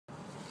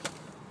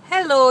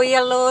Hello,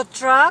 yellow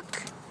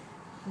truck.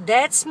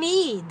 That's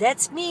me.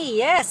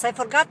 Yes, I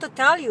forgot to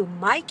tell you.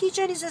 My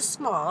kitchen is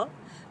small,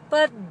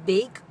 but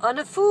big on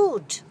the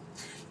food.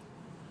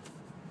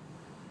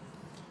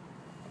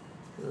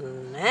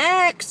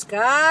 Next,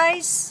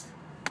 guys.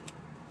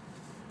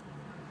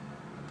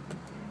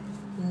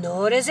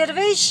 No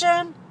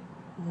reservation.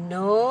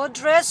 No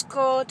dress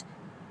code.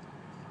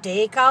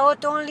 Take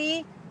out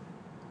only.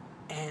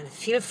 And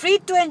feel free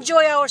to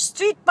enjoy our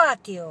street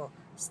patio.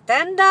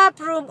 Stand-up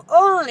room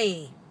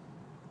only.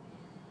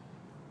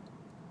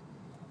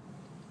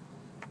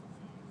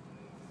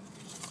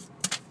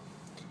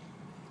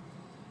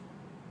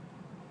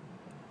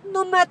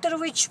 No matter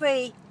which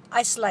way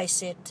I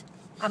slice it,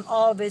 I'm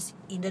always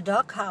in the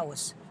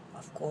doghouse.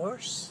 Of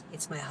course,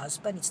 it's my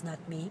husband, it's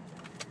not me.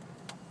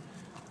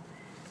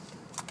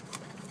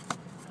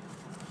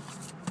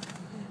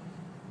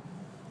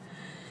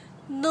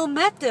 No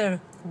matter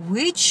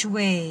which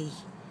way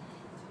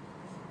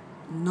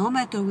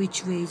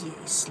you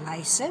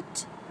slice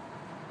it,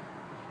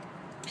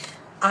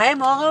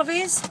 I'm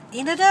always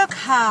in the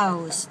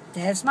doghouse.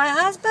 That's my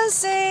husband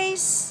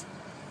says.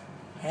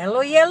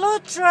 Hello, yellow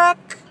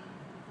truck.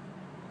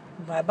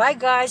 Bye-bye,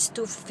 guys.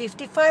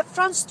 255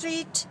 Front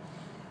Street.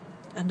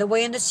 On the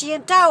way in the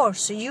CN Tower.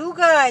 So you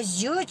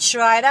guys, you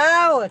try it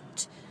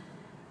out.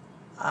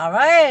 All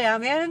right,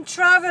 I'm here and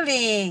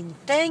traveling.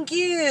 Thank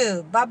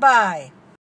you. Bye-bye.